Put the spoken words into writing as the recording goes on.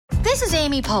This is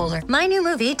Amy Poehler. My new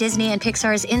movie, Disney and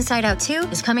Pixar's Inside Out 2,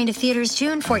 is coming to theaters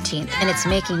June 14th, and it's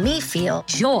making me feel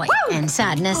joy and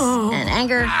sadness and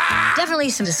anger, definitely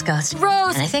some disgust, and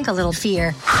I think a little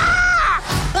fear.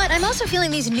 But I'm also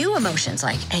feeling these new emotions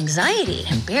like anxiety,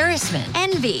 embarrassment,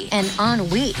 envy, and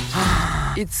ennui.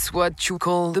 It's what you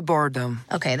call the boredom.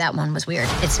 Okay, that one was weird.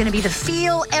 It's gonna be the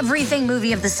feel everything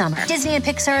movie of the summer. Disney and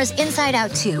Pixar's Inside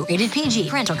Out 2, rated PG.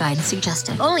 Parental guidance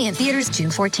suggested. Only in theaters June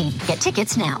 14th. Get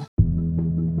tickets now.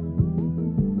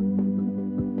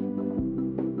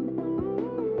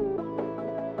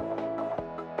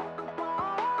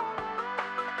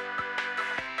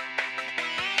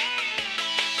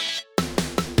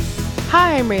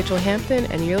 Hi, I'm Rachel Hampton,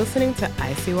 and you're listening to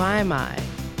ICYMI.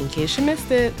 In case you missed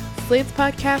it, Slate's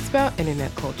podcast about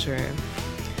internet culture.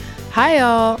 Hi,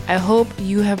 y'all. I hope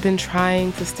you have been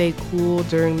trying to stay cool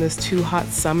during this too hot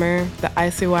summer. The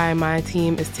ICYMI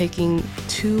team is taking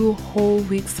 2 whole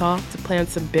weeks off to plan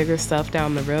some bigger stuff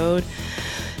down the road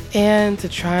and to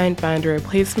try and find a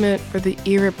replacement for the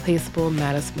irreplaceable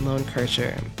Madison Malone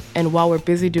Kircher. And while we're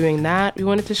busy doing that, we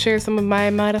wanted to share some of my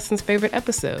Madison's favorite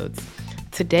episodes.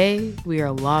 Today, we are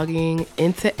logging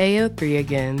into AO3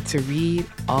 again to read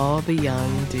All the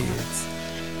Young Dudes.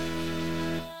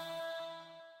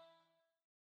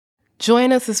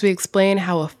 Join us as we explain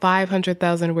how a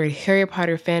 500,000-word Harry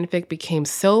Potter fanfic became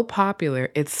so popular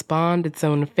it spawned its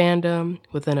own fandom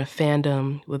within a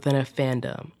fandom within a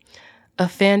fandom. A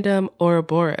fandom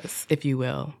Ouroboros, if you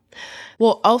will.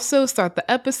 We'll also start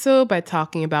the episode by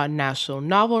talking about National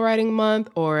Novel Writing Month,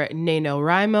 or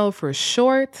NaNoWriMo for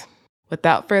short.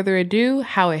 Without further ado,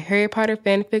 how a Harry Potter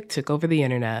fanfic took over the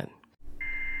internet.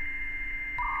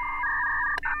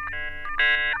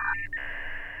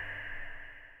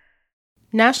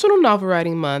 National Novel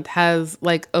Writing Month has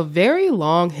a very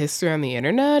long history on the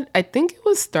internet. I think it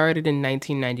was started in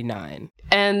 1999.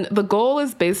 And the goal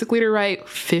is basically to write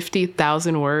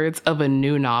 50,000 words of a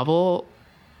new novel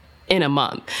in a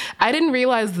month. I didn't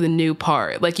realize the new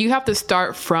part. You have to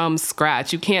start from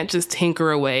scratch. You can't just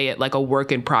tinker away at a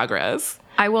work in progress.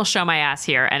 I will show my ass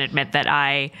here and admit that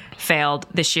I failed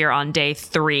this year on day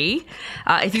 3.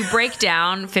 If you break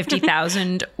down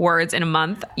 50,000 words in a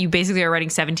month, you basically are writing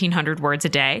 1,700 words a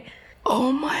day.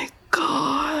 Oh my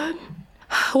God.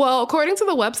 Well, according to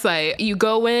the website, you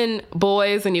go in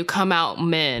boys and you come out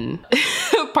men.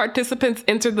 Participants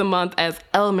entered the month as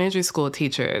elementary school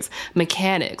teachers,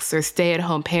 mechanics, or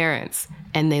stay-at-home parents,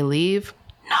 and they leave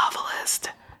novelist,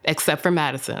 except for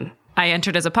Madison. I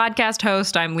entered as a podcast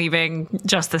host. I'm leaving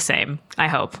just the same, I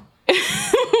hope.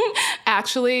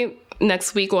 Actually,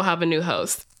 next week we'll have a new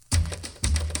host.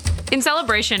 In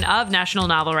celebration of National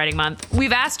Novel Writing Month,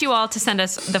 we've asked you all to send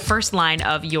us the first line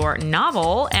of your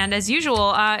novel, and as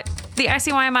usual, the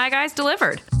ICYMI guys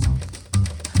delivered.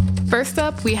 First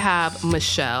up, we have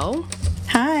Michelle.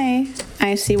 Hi,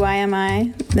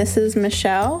 ICYMI. This is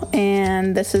Michelle,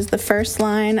 and this is the first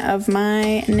line of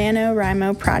my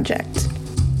NaNoWriMo project.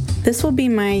 This will be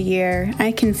my year.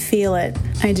 I can feel it.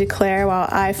 I declare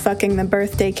while fucking the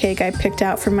birthday cake I picked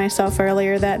out for myself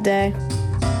earlier that day.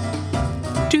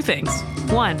 2 things.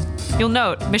 1, you'll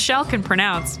note Michelle can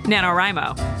pronounce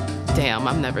NaNoWriMo. Damn,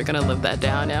 I'm never gonna live that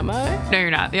down, am I? No,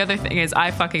 you're not. The other thing is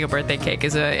I fucking a birthday cake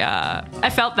is I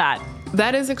felt that.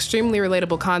 That is extremely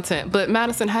relatable content. But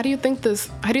Madison, how do you think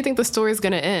the story is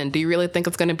gonna end? Do you really think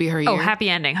it's gonna be her year? Oh, happy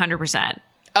ending, 100%.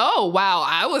 Oh, wow.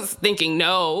 I was thinking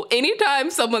no.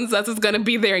 Anytime someone says it's gonna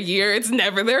be their year, it's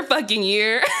never their fucking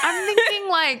year. I'm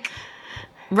thinking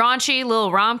raunchy,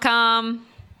 little rom-com,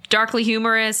 darkly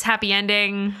humorous, happy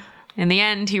ending. In the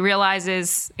end, he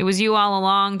realizes it was you all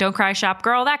along. Don't cry, shop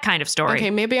girl. That kind of story. Okay,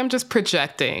 maybe I'm just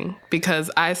projecting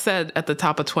because I said at the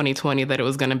top of 2020 that it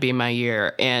was going to be my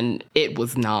year, and it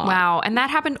was not. Wow, and that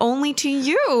happened only to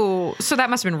you. So that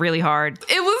must have been really hard.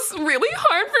 It was really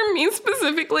hard for me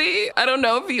specifically. I don't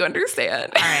know if you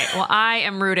understand. All right, well, I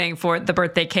am rooting for the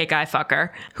birthday cake eye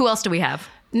fucker. Who else do we have?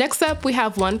 Next up, we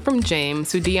have one from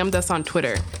James, who DM'd us on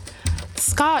Twitter.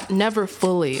 Scott never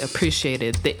fully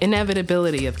appreciated the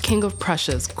inevitability of King of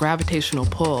Prussia's gravitational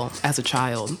pull as a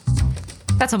child.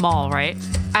 That's a mall, right?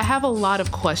 I have a lot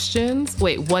of questions.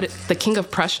 Wait, what, the King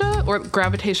of Prussia or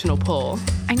gravitational pull?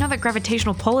 I know that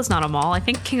gravitational pull is not a mall. I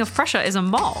think King of Prussia is a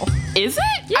mall. Is it?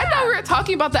 Yeah. I thought we were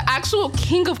talking about the actual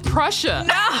King of Prussia.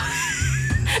 No!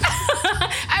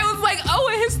 I was like, oh,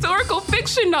 a historical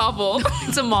fiction novel.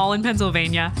 It's a mall in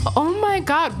Pennsylvania. Oh my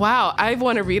God, wow. I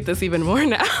want to read this even more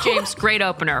now. James, great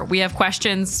opener. We have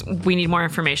questions. We need more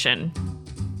information.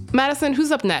 Madison,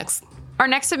 who's up next? Our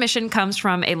next submission comes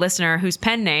from a listener whose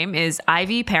pen name is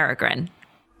Ivy Peregrine.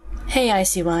 Hey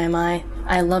ICYMI,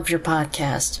 I love your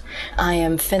podcast. I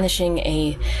am finishing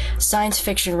a science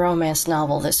fiction romance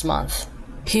novel this month.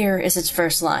 Here is its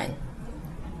first line.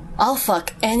 I'll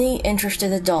fuck any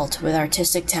interested adult with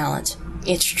artistic talent.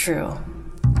 It's true.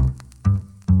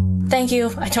 Thank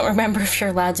you. I don't remember if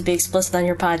you're allowed to be explicit on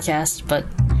your podcast, but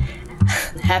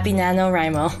happy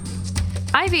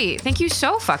NaNoWriMo. Ivy, thank you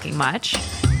so fucking much.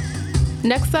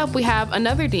 Next up, we have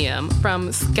another DM from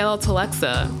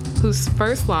Skeletalexa, whose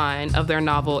first line of their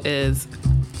novel is,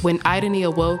 "When Idony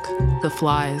awoke, the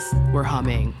flies were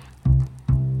humming."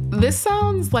 This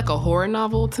sounds like a horror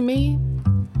novel to me.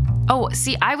 Oh,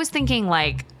 see, I was thinking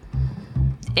like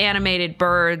animated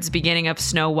birds, beginning of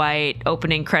Snow White,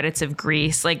 opening credits of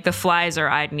Grease. Like the flies are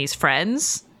Idony's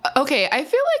friends. Okay, I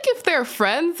feel like if they're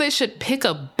friends, they should pick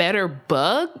a better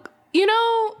bug. You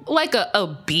know, like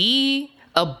a bee,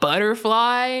 a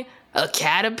butterfly, a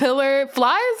caterpillar.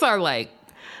 Flies are like,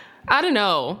 I don't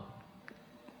know.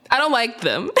 I don't like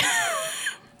them.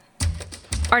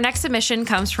 Our next submission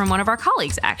comes from one of our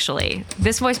colleagues, actually.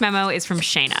 This voice memo is from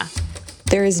Shayna.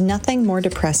 There is nothing more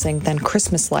depressing than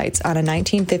Christmas lights on a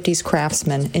 1950s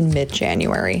Craftsman in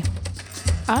mid-January.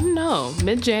 I don't know,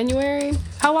 mid-January?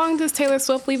 How long does Taylor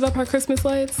Swift leave up her Christmas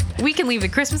lights? We can leave the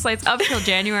Christmas lights up till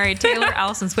January. Taylor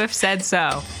Allison Swift said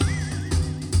so.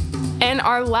 And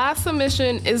our last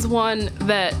submission is one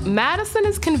that Madison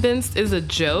is convinced is a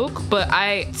joke, but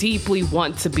I deeply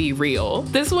want to be real.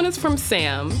 This one is from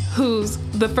Sam, whose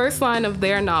the first line of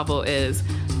their novel is,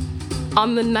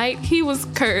 "On the night he was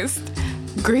cursed,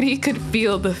 Gritty could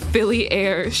feel the Philly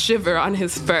air shiver on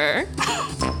his fur."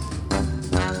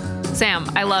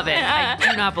 Sam, I love it. I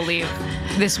do not believe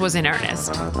this was in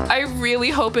earnest. I really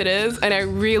hope it is, and I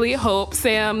really hope,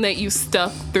 Sam, that you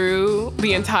stuck through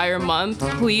the entire month.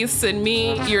 Please send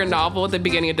me your novel at the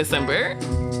beginning of December.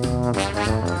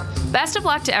 Best of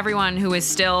luck to everyone who is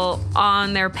still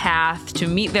on their path to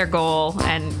meet their goal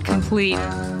and complete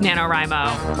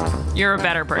NaNoWriMo. You're a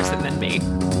better person than me.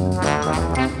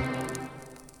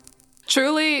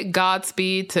 Truly,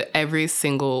 Godspeed to every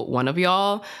single one of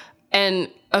y'all. And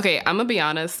okay, I'm gonna be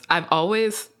honest, I've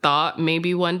always thought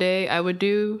maybe one day I would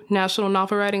do National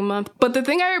Novel Writing Month. But the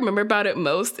thing I remember about it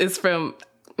most is from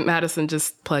Madison,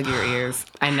 just plug your ears.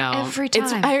 I know. Every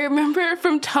time. I remember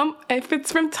from if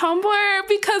it's from Tumblr,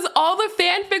 because all the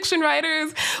fan fiction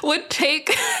writers would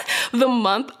take the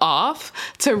month off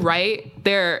to write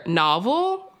their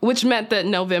novel, which meant that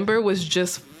November was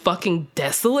just fucking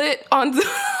desolate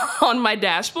on my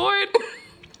dashboard.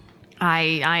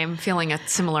 I am feeling a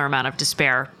similar amount of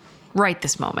despair right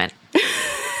this moment.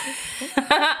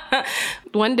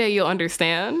 One day you'll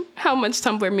understand how much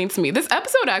Tumblr means to me. This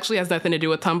episode actually has nothing to do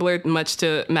with Tumblr, much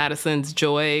to Madison's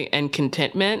joy and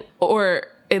contentment, or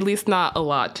at least not a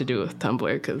lot to do with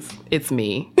Tumblr, because it's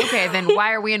me. Okay, then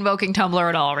why are we invoking Tumblr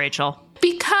at all, Rachel?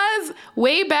 Because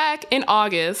way back in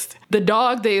August, the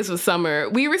dog days of summer,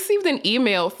 we received an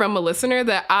email from a listener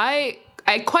that I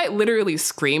quite literally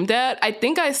screamed at. I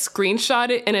think I screenshot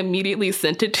it and immediately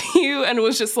sent it to you and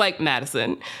was just like,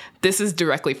 Madison, this is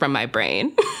directly from my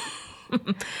brain.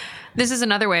 This is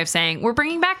another way of saying we're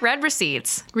bringing back read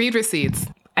receipts. Read receipts.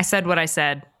 I said what I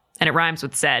said, and it rhymes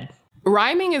with said.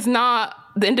 Rhyming is not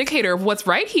the indicator of what's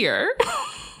right here.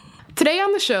 Today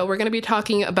on the show, we're going to be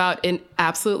talking about an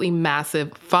absolutely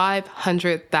massive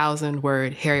 500,000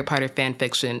 word Harry Potter fan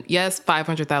fiction. Yes,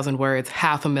 500,000 words,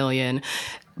 500,000.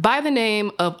 By the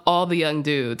name of All the Young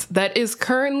Dudes, that is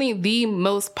currently the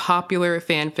most popular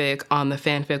fanfic on the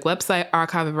fanfic website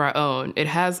Archive of Our Own. It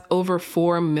has over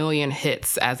 4 million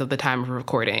hits as of the time of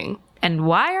recording. And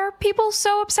why are people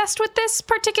so obsessed with this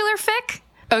particular fic?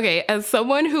 Okay, as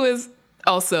someone who is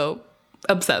also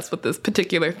obsessed with this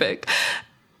particular fic,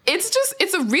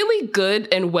 it's a really good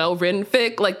and well-written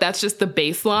fic. Like, that's just the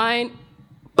baseline.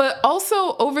 But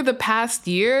also, over the past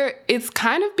year, it's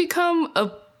kind of become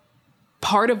a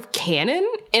part of canon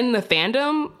in the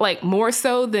fandom, like more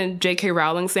so than J.K.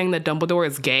 Rowling saying that Dumbledore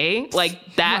is gay.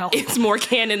 Like, that is more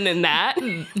canon than that.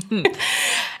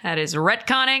 That is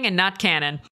retconning and not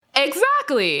canon.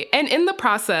 Exactly. And in the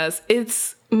process,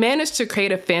 it's managed to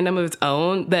create a fandom of its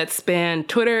own that spanned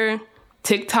Twitter,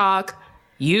 TikTok,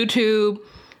 YouTube,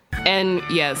 and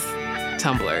yes,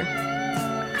 Tumblr.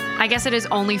 I guess it is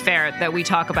only fair that we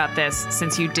talk about this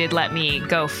since you did let me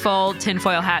go full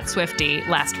tinfoil hat Swiftie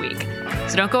last week.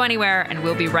 So don't go anywhere, and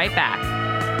we'll be right back.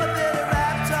 But then he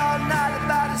rapped all night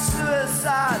about his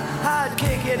suicide. I'd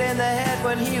kick it in the head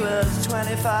when he was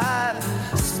 25.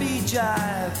 Speed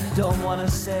jive, don't want to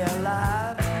stay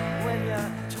alive when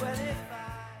you're 25.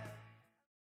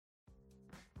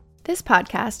 This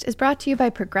podcast is brought to you by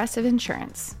Progressive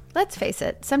Insurance. Let's face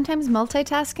it, sometimes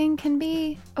multitasking can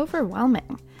be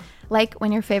overwhelming. Like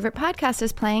when your favorite podcast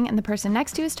is playing and the person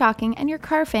next to you is talking and your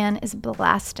car fan is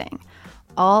blasting,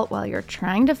 all while you're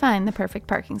trying to find the perfect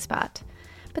parking spot.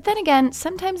 But then again,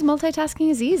 sometimes multitasking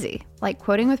is easy, like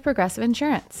quoting with Progressive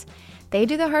Insurance. They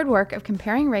do the hard work of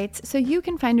comparing rates so you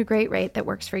can find a great rate that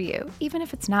works for you, even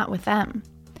if it's not with them.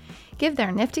 Give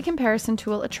their nifty comparison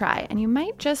tool a try, and you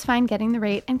might just find getting the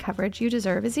rate and coverage you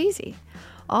deserve is easy.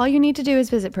 All you need to do is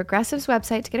visit Progressive's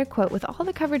website to get a quote with all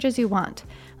the coverages you want,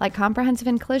 like comprehensive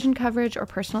and collision coverage or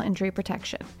personal injury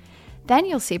protection. Then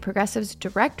you'll see Progressive's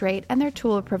direct rate, and their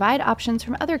tool will provide options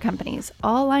from other companies,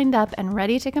 all lined up and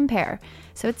ready to compare,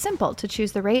 so it's simple to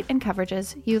choose the rate and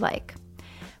coverages you like.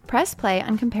 Press play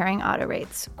on comparing auto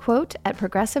rates. Quote at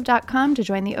Progressive.com to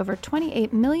join the over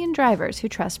 28 million drivers who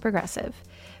trust Progressive.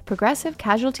 Progressive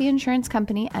Casualty Insurance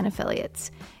Company and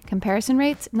Affiliates. Comparison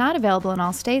rates not available in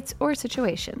all states or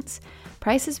situations.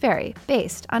 Prices vary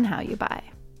based on how you buy.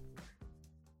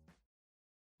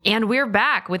 And we're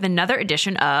back with another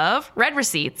edition of Read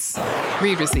Receipts.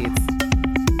 Read receipts.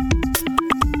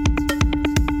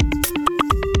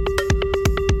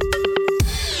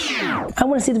 I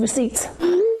want to see the receipts.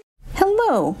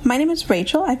 Hello, my name is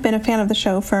Rachel. I've been a fan of the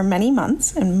show for many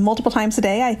months, and multiple times a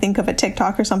day I think of a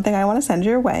TikTok or something I want to send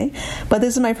your way, but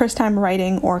this is my first time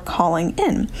writing or calling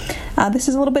in. This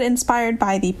is a little bit inspired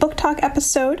by the Book Talk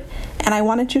episode, and I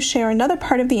wanted to share another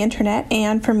part of the internet,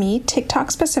 and for me,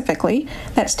 TikTok specifically,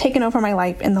 that's taken over my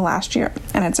life in the last year.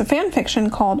 And it's a fan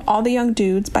fiction called All the Young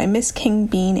Dudes by Miss King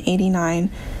Bean 89,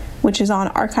 which is on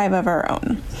Archive of Our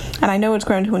Own. And I know it's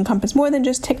grown to encompass more than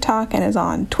just TikTok and is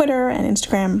on Twitter and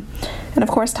Instagram, and of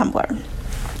course Tumblr.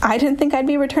 I didn't think I'd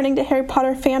be returning to Harry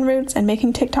Potter fan roots and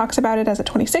making TikToks about it as a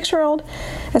 26-year-old,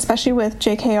 especially with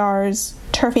JKR's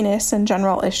turfiness and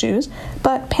general issues,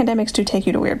 but pandemics do take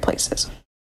you to weird places.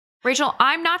 Rachel,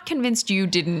 I'm not convinced you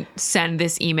didn't send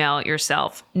this email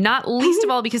yourself, not least of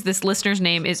all because this listener's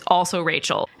name is also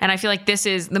Rachel. And I feel like this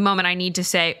is the moment I need to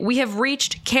say, we have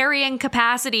reached carrying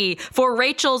capacity for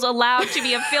Rachel's allowed to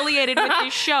be affiliated with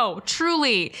this show.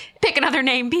 Truly. Pick another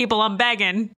name, people. I'm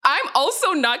begging. I'm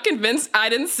also not convinced I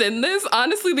didn't send this.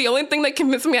 Honestly, the only thing that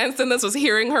convinced me I didn't send this was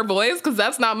hearing her voice, because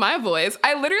that's not my voice.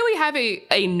 I literally have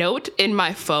a note in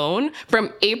my phone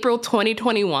from April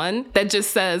 2021 that just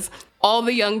says, All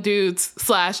the Young Dudes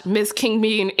 / Miss King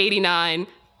Bean 89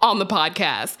 on the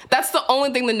podcast. That's the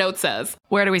only thing the note says.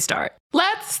 Where do we start?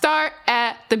 Let's start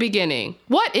at the beginning.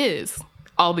 What is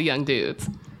All the Young Dudes?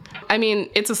 I mean,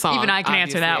 it's a song. Even I can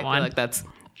answer that one. I feel like that's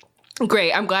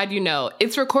great. I'm glad you know.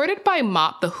 It's recorded by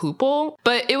Mott the Hoople,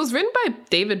 but it was written by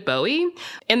David Bowie.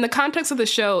 In the context of the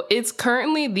show, it's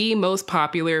currently the most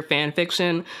popular fan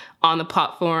fiction on the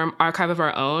platform Archive of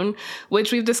Our Own,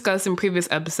 which we've discussed in previous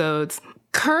episodes.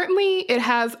 Currently, it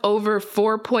has over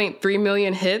 4.3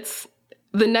 million hits.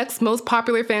 The next most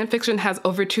popular fan fiction has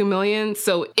over 2 million,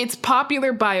 so it's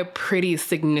popular by a pretty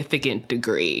significant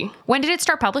degree. When did it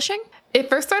start publishing? It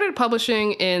first started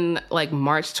publishing in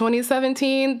March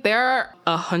 2017. There are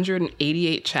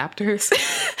 188 chapters.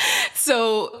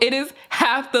 So it is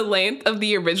half the length of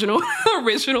the original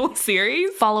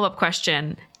series. Follow-up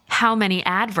question. How many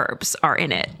adverbs are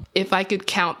in it? If I could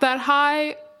count that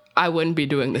high, I wouldn't be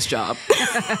doing this job.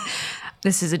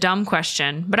 This is a dumb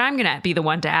question, but I'm going to be the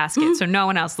one to ask it, so no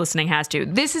one else listening has to.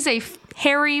 This is a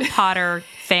Harry Potter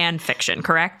fan fiction,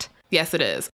 correct? Yes, it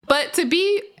is. But to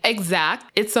be exact,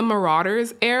 it's a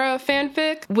Marauders era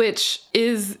fanfic, which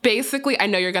is basically, I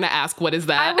know you're going to ask, what is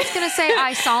that? I was going to say,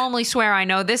 I solemnly swear I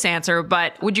know this answer,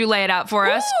 but would you lay it out for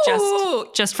us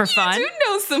just for fun? You do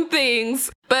know some things.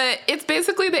 But it's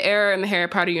basically the era in the Harry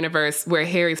Potter universe where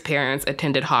Harry's parents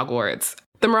attended Hogwarts.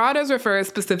 The Marauders refers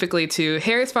specifically to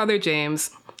Harry's father, James,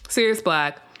 Sirius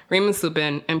Black, Remus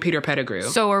Lupin, and Peter Pettigrew.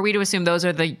 So are we to assume those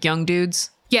are the young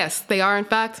dudes? Yes, they are, in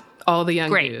fact, all the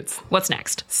young dudes. What's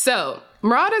next? So,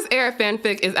 Marauders era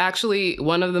fanfic is actually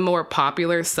one of the more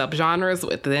popular subgenres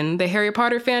within the Harry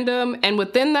Potter fandom. And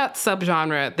within that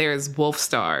subgenre, there's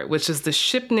Wolfstar, which is the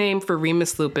ship name for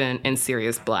Remus Lupin and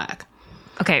Sirius Black.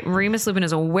 Okay, Remus Lupin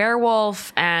is a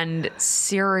werewolf, and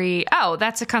Siri... Oh,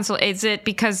 that's a console. Is it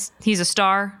because he's a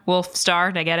star? Wolf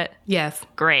star? Did I get it? Yes.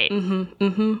 Great.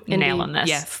 Nailing this.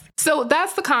 Yes. So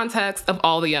that's the context of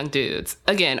All the Young Dudes.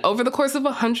 Again, over the course of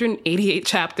 188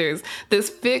 chapters,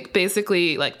 this fic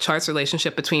basically charts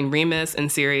relationship between Remus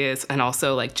and Sirius, and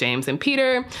also James and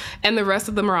Peter, and the rest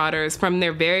of the Marauders from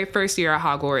their very first year at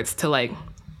Hogwarts to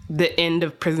the end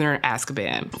of Prisoner in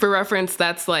Azkaban. For reference,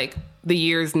 that's the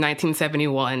years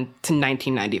 1971 to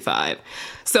 1995.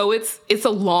 So it's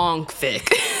a long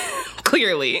fic,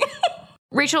 clearly.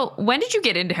 Rachel, when did you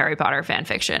get into Harry Potter fan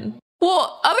fiction?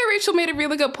 Well, other Rachel made a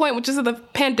really good point, which is that the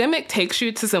pandemic takes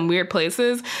you to some weird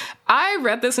places. I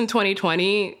read this in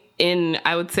 2020 in,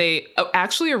 I would say,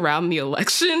 actually around the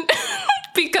election.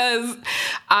 Because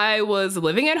I was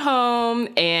living at home,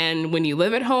 and when you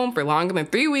live at home for longer than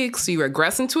 3 weeks, you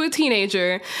regress into a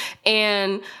teenager.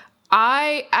 And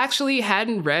I actually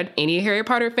hadn't read any Harry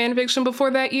Potter fan fiction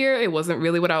before that year. It wasn't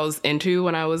really what I was into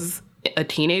when I was a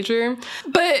teenager.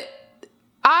 But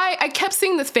I kept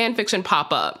seeing this fan fiction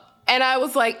pop up. And I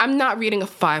was like, I'm not reading a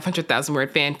 500,000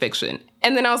 word fan fiction.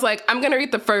 And then I was like, I'm going to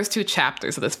read the first 2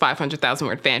 chapters of this 500,000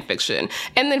 word fan fiction.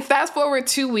 And then fast forward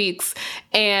 2 weeks,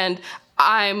 and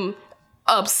I'm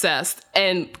obsessed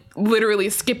and literally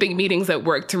skipping meetings at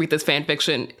work to read this fan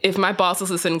fiction. If my boss is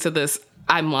listening to this,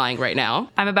 I'm lying right now.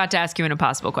 I'm about to ask you an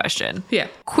impossible question. Yeah.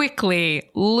 Quickly,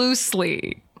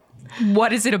 loosely,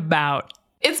 what is it about?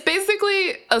 It's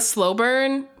basically a slow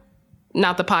burn,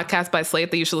 not the podcast by Slate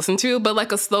that you should listen to, but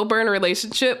like a slow burn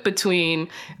relationship between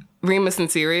Remus and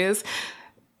Sirius.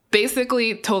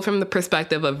 Basically told from the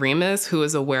perspective of Remus, who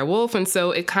is a werewolf. And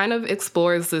so it kind of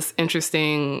explores this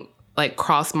interesting like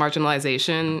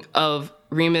cross-marginalization of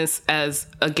Remus as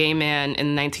a gay man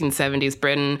in 1970s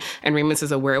Britain and Remus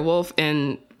as a werewolf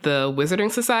in the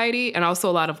Wizarding Society, and also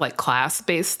a lot of like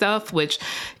class-based stuff, which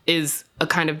is a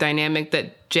kind of dynamic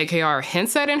that JKR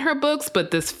hints at in her books,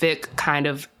 but this fic kind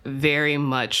of very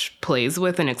much plays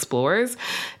with and explores.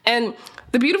 And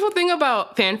the beautiful thing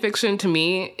about fan fiction to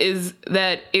me is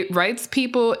that it writes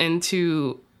people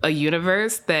into a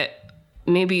universe that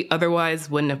maybe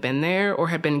otherwise wouldn't have been there or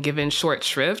have been given short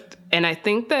shrift. And I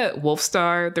think that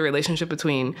Wolfstar, the relationship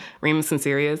between Remus and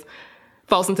Sirius,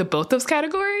 falls into both those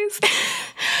categories.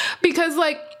 Because,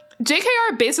 like,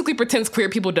 JKR basically pretends queer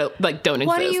people don't exist.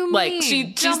 What do you like,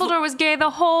 mean? Dumbledore was gay the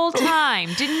whole time.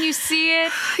 Didn't you see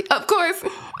it? Of course.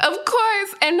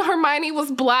 And Hermione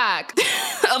was black.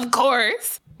 Of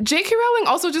course. J.K. Rowling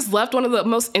also just left one of the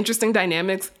most interesting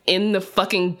dynamics in the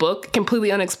fucking book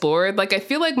completely unexplored. Like, I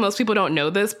feel like most people don't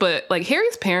know this, but, like,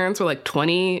 Harry's parents were, like,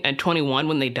 20 and 21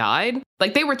 when they died.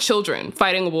 Like, they were children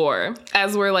fighting a war,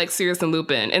 as were, like, Sirius and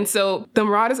Lupin. And so the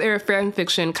Marauders era fan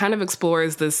fiction kind of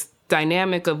explores this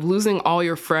dynamic of losing all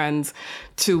your friends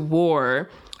to war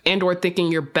and or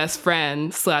thinking your best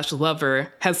friend /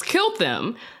 lover has killed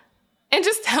them. And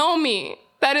just tell me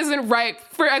that isn't right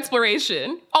for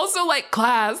exploration. Also, like,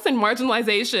 class and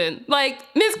marginalization. Like,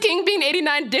 Miss King Bean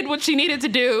 89 did what she needed to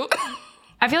do.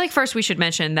 I feel like first we should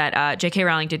mention that J.K.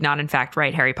 Rowling did not, in fact,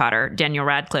 write Harry Potter. Daniel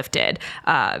Radcliffe did,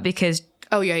 because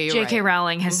J.K.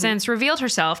 Rowling has since revealed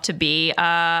herself to be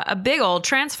a big old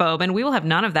transphobe, and we will have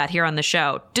none of that here on the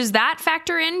show. Does that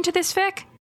factor into this fic?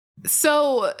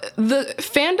 So the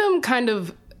fandom kind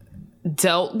of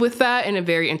dealt with that in a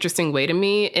very interesting way to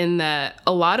me, in that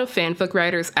a lot of fanfic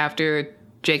writers after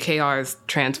JKR's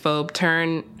transphobe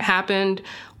turn happened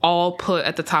all put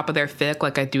at the top of their fic,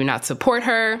 like, I do not support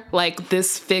her. Like,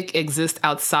 this fic exists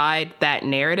outside that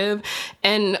narrative.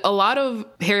 And a lot of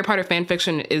Harry Potter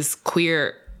fanfiction is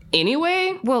queer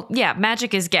anyway. Well, yeah,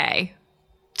 magic is gay.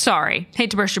 Sorry,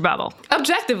 hate to burst your bubble.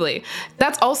 Objectively.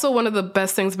 That's also one of the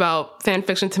best things about fan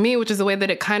fiction to me, which is the way that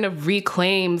it kind of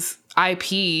reclaims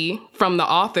IP from the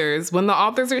authors when the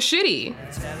authors are shitty,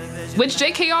 which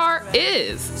JKR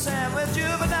is.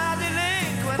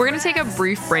 We're going to take a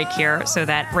brief break here so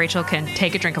that Rachel can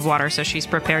take a drink of water so she's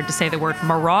prepared to say the word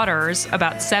marauders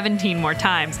about 17 more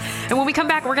times. And when we come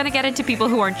back, we're going to get into people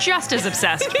who are just as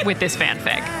obsessed with this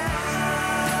fanfic.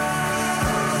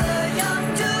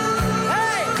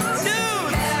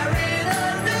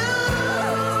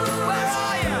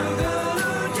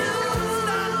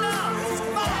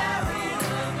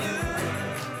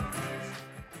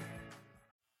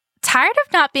 Tired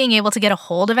of not being able to get a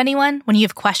hold of anyone when you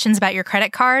have questions about your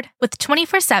credit card? With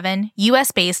 24/7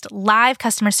 US-based live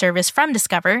customer service from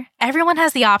Discover, everyone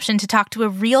has the option to talk to a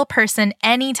real person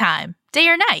anytime, day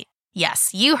or night.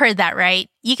 Yes, you heard that right.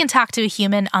 You can talk to a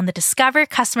human on the Discover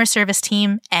customer service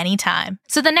team anytime.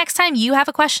 So the next time you have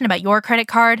a question about your credit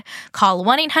card, call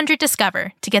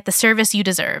 1-800-DISCOVER to get the service you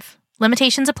deserve.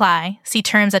 Limitations apply. See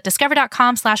terms at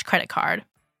discover.com/creditcard.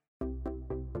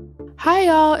 Hi,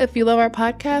 y'all. If you love our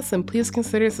podcast, then please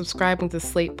consider subscribing to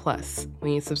Slate Plus.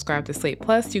 When you subscribe to Slate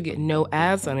Plus, you get no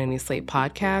ads on any Slate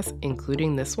podcasts,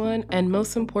 including this one. And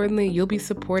most importantly, you'll be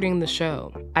supporting the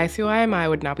show. ICYMI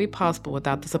would not be possible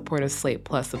without the support of Slate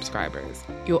Plus subscribers.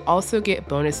 You'll also get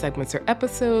bonus segments or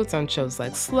episodes on shows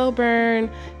like Slow Burn,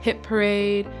 Hit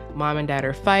Parade, Mom and Dad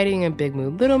Are Fighting, and Big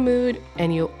Mood, Little Mood,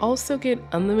 and you'll also get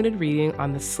unlimited reading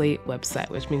on the Slate website,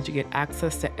 which means you get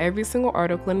access to every single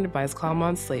article and advice column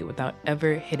on Slate without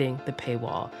ever hitting the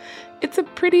paywall. It's a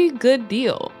pretty good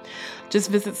deal. Just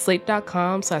visit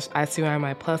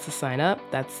slate.com/ICYMI Plus to sign up.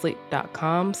 That's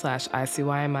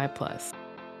slate.com/ICYMI Plus.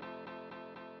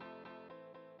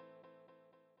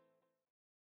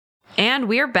 And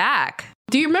we're back.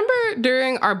 Do you remember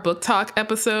during our book talk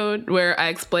episode where I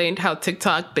explained how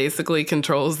TikTok basically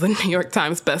controls the New York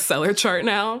Times bestseller chart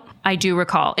now? I do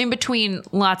recall. In between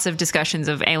lots of discussions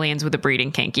of aliens with a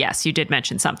breeding kink, yes, you did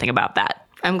mention something about that.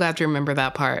 I'm glad you remember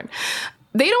that part.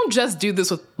 They don't just do this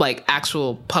with like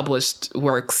actual published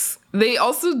works. They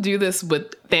also do this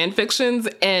with fan fictions,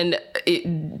 and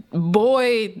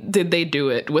boy, did they do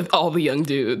it with All the Young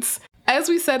Dudes. As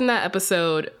we said in that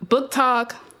episode, book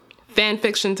talk, fan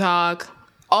fiction talk,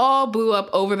 all blew up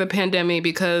over the pandemic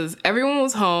because everyone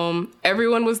was home,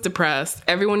 everyone was depressed,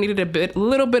 everyone needed a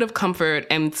little bit of comfort,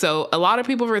 and so a lot of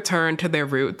people returned to their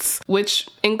roots, which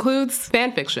includes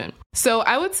fan fiction. So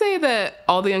I would say that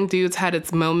All the Young Dudes had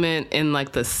its moment in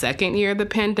like the second year of the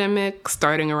pandemic,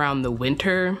 starting around the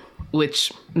winter,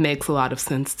 which makes a lot of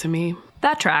sense to me.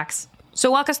 That tracks. So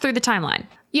walk us through the timeline.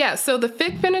 Yeah, so the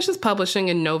fic finishes publishing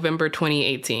in November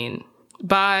 2018.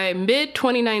 By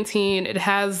mid-2019, it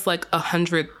has like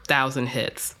 100,000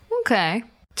 hits. Okay.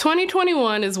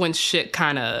 2021 is when shit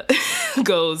kind of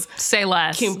goes... Say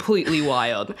less. ...completely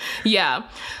wild. Yeah.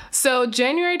 So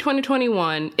January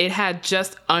 2021, it had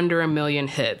just under 1 million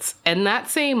hits. And that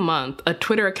same month, a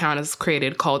Twitter account is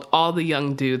created called All the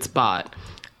Young Dudes Bot.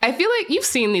 I feel like you've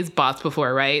seen these bots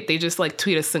before, right? They just like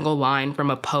tweet a single line from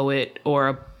a poet or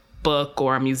a book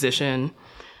or a musician.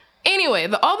 Anyway,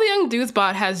 the All the Young Dudes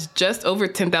bot has just over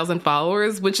 10,000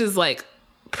 followers, which is like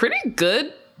pretty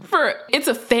good for, it's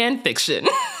a fan fiction.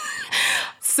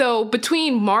 So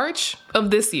between March of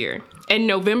this year and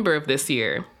November of this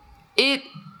year, it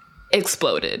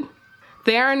exploded.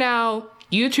 There are now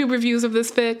YouTube reviews of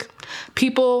this fic.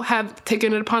 People have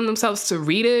taken it upon themselves to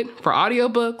read it for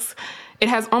audiobooks. It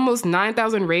has almost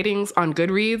 9,000 ratings on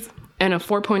Goodreads and a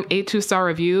 4.82 star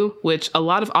review, which a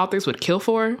lot of authors would kill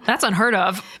for. That's unheard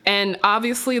of. And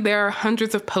obviously there are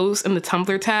hundreds of posts in the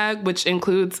Tumblr tag, which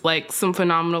includes like some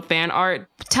phenomenal fan art.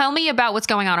 Tell me about what's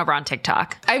going on over on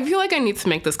TikTok. I feel like I need to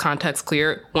make this context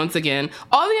clear once again.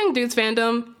 All the Young Dudes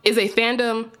fandom is a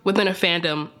fandom within a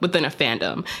fandom within a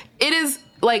fandom. It is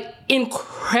like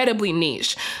incredibly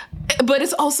niche, but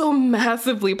it's also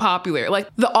massively popular. Like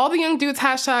the All the Young Dudes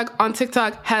hashtag on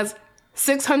TikTok has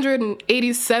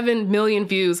 687 million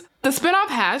views. The spinoff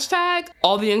hashtag,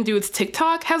 All the Young Dudes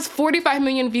TikTok, has 45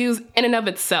 million views in and of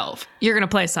itself. You're going to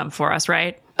play some for us,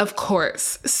 right? Of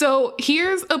course. So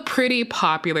here's a pretty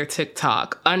popular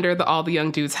TikTok under the All the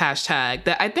Young Dudes hashtag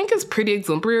that I think is pretty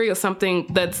exemplary of something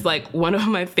that's like one of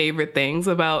my favorite things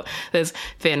about this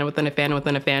fandom within a fandom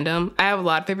within a fandom. I have a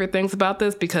lot of favorite things about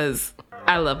this because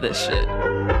I love this shit.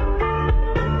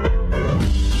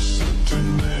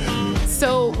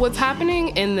 So what's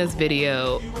happening in this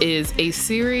video is a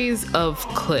series of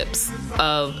clips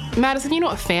of... Madison, you know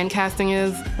what fan casting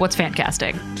is? What's fan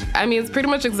casting? I mean, it's pretty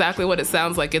much exactly what it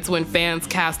sounds like. It's when fans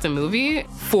cast a movie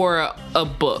for a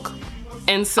book.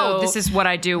 And so... Oh, this is what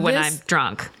I do when I'm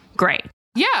drunk. Great.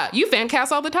 Yeah, you fan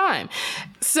cast all the time.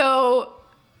 So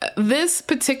this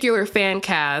particular fan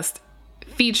cast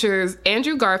features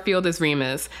Andrew Garfield as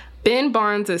Remus, Ben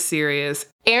Barnes as Sirius,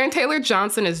 Aaron Taylor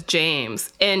Johnson as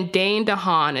James, and Dane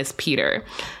DeHaan as Peter.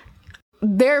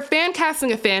 They're fan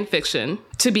casting a fan fiction,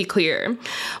 to be clear.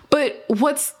 But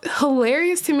what's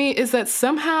hilarious to me is that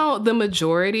somehow the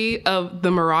majority of the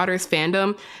Marauders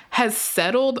fandom has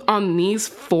settled on these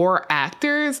 4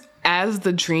 actors as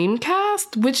the dream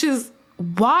cast, which is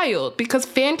wild because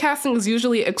fan casting is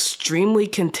usually extremely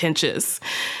contentious.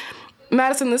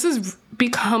 Madison, this has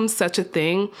become such a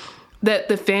thing that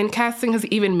the fan casting has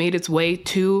even made its way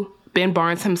to Ben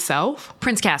Barnes himself.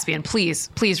 Prince Caspian, please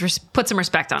put some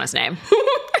respect on his name.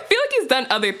 I feel like he's done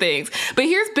other things. But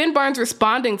here's Ben Barnes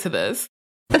responding to this.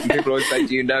 People always say,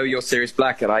 do you know you're Sirius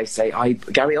Black? And I say,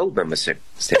 Gary Oldman was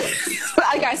Sirius.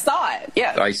 Like, I saw it,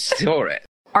 yeah. I saw it.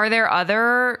 Are there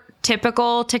other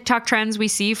typical TikTok trends we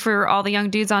see for All the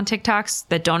Young Dudes on TikToks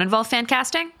that don't involve fan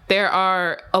casting? There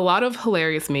are a lot of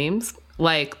hilarious memes,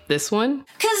 like this one.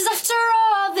 'Cause after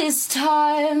all this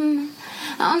time,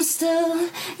 I'm still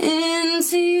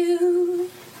into you.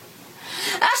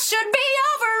 I should be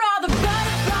over all the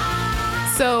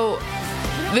butterflies. So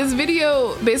This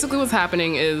video, basically what's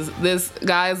happening is this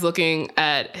guy is looking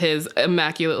at his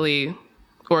immaculately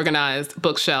organized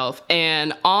bookshelf,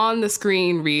 and on the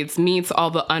screen reads, "Meets all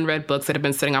the unread books that have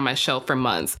been sitting on my shelf for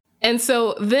months." And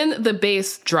so then the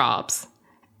bass drops,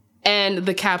 and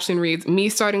the caption reads, "Me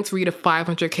starting to read a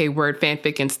 500K word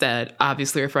fanfic instead,"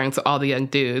 obviously referring to All the Young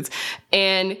Dudes.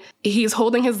 And he's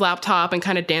holding his laptop and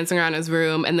kind of dancing around his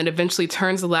room, and then eventually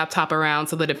turns the laptop around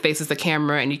so that it faces the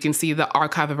camera, and you can see the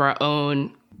Archive of Our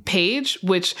Own page,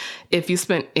 which, if you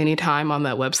spent any time on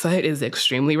that website, is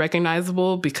extremely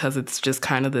recognizable because it's just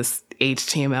kind of this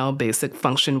HTML basic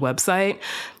function website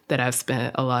that I've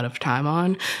spent a lot of time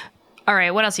on. All right,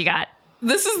 what else you got?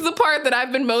 This is the part that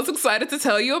I've been most excited to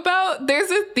tell you about. There's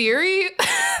a theory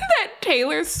that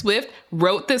Taylor Swift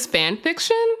wrote this fan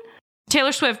fiction.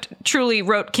 Taylor Swift truly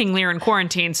wrote King Lear in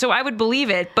quarantine, so I would believe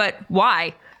it, but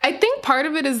why? I think part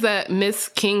of it is that Miss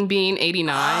King Bean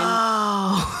 89.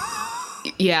 Oh.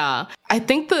 Yeah. I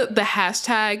think the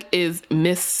hashtag is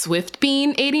Miss Swift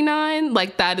Bean 89.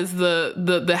 Like, that is the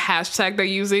hashtag they're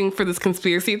using for this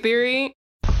conspiracy theory.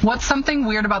 What's something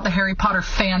weird about the Harry Potter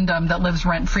fandom that lives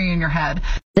rent-free in your head?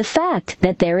 The fact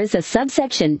that there is a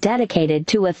subsection dedicated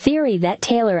to a theory that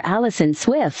Taylor Allison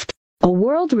Swift, a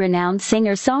world-renowned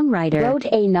singer-songwriter, wrote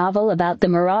a novel about the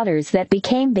Marauders that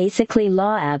became basically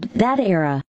Loab that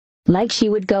era. Like she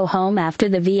would go home after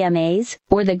the VMAs,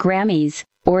 or the Grammys,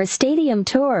 or a stadium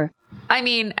tour. I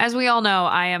mean, as we all know,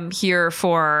 I am here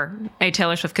for a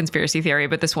Taylor Swift conspiracy theory,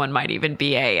 but this one might even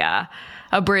be a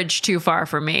bridge too far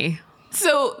for me.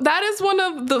 So that is one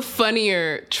of the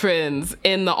funnier trends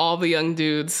in the All the Young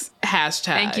Dudes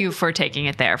hashtag. Thank you for taking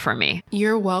it there for me.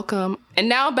 You're welcome. And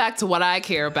now back to what I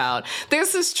care about.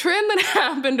 There's this trend that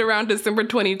happened around December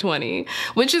 2020,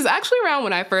 which is actually around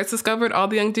when I first discovered All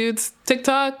the Young Dudes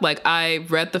TikTok. Like, I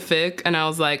read the fic and I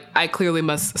was like, I clearly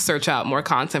must search out more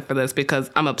content for this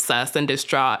because I'm obsessed and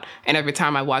distraught. And every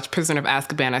time I watch Prisoner of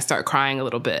Azkaban, I start crying a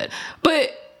little bit.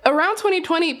 But around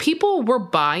 2020, people were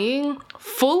buying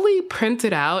fully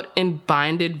printed out and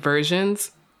binded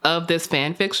versions of this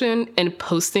fan fiction and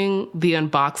posting the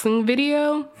unboxing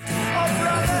video.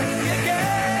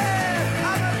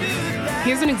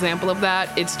 Here's an example of that.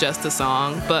 It's just a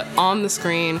song, but on the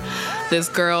screen, this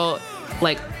girl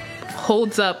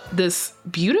holds up this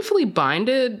beautifully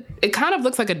binded, it kind of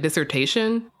looks like a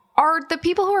dissertation. Are the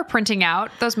people who are printing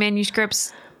out those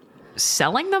manuscripts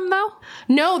selling them though?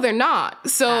 No, they're not.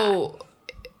 So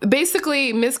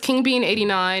basically, Miss King Bean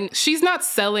 89, she's not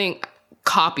selling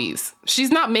copies.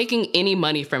 She's not making any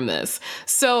money from this.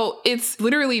 So it's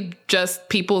literally just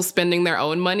people spending their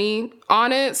own money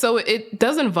on it. So it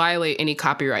doesn't violate any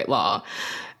copyright law,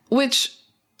 which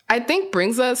I think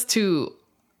brings us to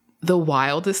the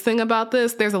wildest thing about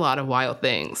this. There's a lot of wild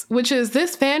things, which is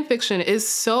this fan fiction is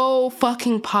so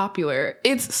fucking popular.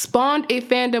 It's spawned a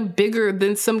fandom bigger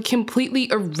than some completely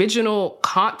original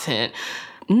content.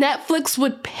 Netflix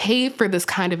would pay for this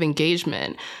kind of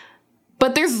engagement.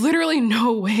 But there's literally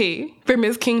no way for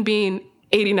Miss King Bean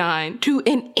 89 to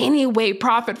in any way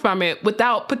profit from it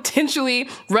without potentially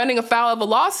running afoul of a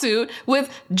lawsuit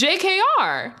with JKR.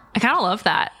 I kind of love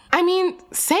that. I mean,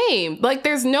 same. Like,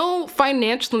 there's no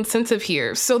financial incentive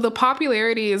here. So the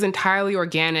popularity is entirely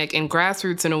organic and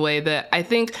grassroots in a way that I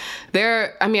think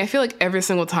I feel like every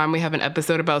single time we have an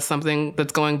episode about something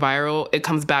that's going viral, it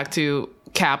comes back to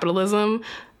capitalism.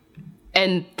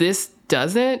 And this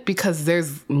doesn't, because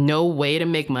there's no way to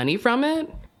make money from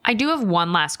it. I do have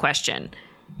one last question.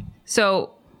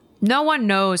 So no one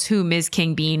knows who Ms.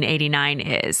 King Bean 89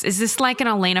 is. Is this like an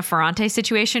Elena Ferrante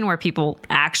situation where people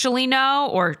actually know,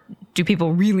 or do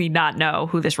people really not know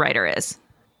who this writer is?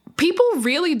 People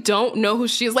really don't know who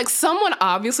she is. Like, someone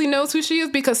obviously knows who she is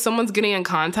because someone's getting in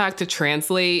contact to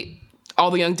translate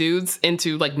All the Young Dudes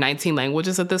into 19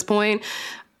 languages at this point.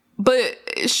 But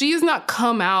she has not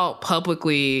come out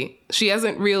publicly. She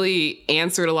hasn't really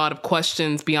answered a lot of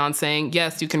questions beyond saying,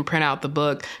 yes, you can print out the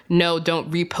book. No, don't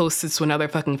repost this to another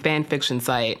fucking fan fiction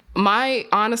site. My,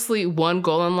 honestly, one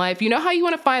goal in life, you know how you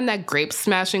want to find that grape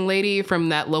smashing lady from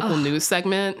that local news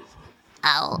segment?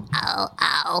 Ow, ow,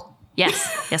 ow.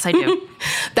 Yes, I do.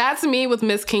 That's me with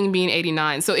Miss King Bean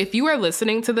 89. So if you are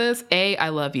listening to this, A, I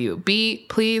love you. B,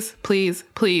 please, please,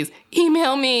 please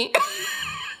email me.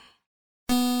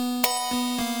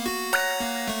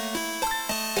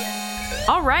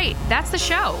 All right, that's the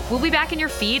show. We'll be back in your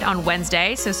feed on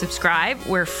Wednesday, so subscribe.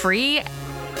 We're free.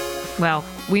 Well,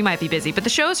 we might be busy, but the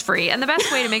show's free, and the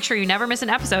best way to make sure you never miss an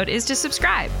episode is to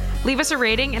subscribe. Leave us a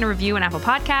rating and a review on Apple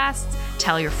Podcasts.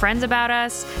 Tell your friends about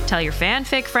us. Tell your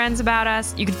fanfic friends about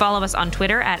us. You can follow us on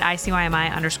Twitter at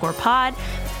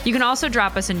ICYMI_pod. You can also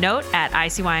drop us a note at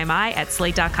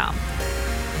ICYMI@slate.com.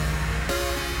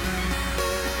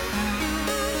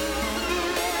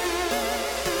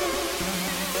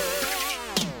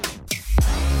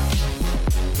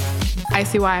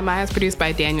 ICYMI is produced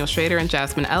by Daniel Schrader and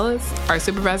Jasmine Ellis. Our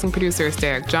supervising producer is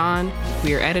Derek John.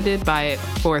 We are edited by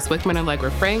Forrest Wickman and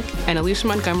Allegra Frank. And Alicia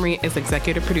Montgomery is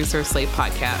executive producer of Slate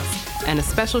Podcast. And a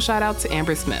special shout out to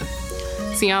Amber Smith.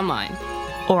 See you online.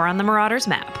 Or on the Marauders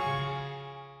map.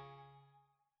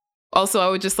 Also, I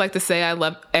would just like to say I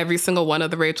love every single one of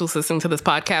the Rachels listening to this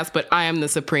podcast, but I am the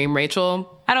supreme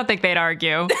Rachel. I don't think they'd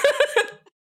argue.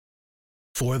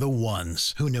 For the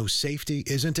ones who know safety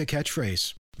isn't a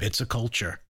catchphrase, it's a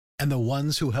culture. And the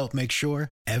ones who help make sure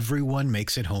everyone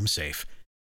makes it home safe.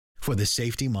 For the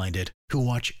safety-minded who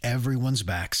watch everyone's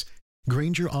backs,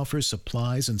 Grainger offers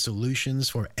supplies and solutions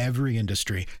for every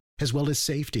industry, as well as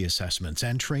safety assessments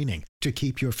and training to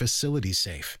keep your facilities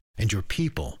safe and your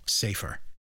people safer.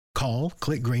 Call,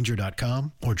 click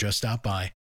Grainger.com, or just stop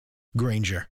by.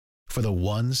 Grainger, for the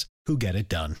ones who get it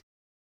done.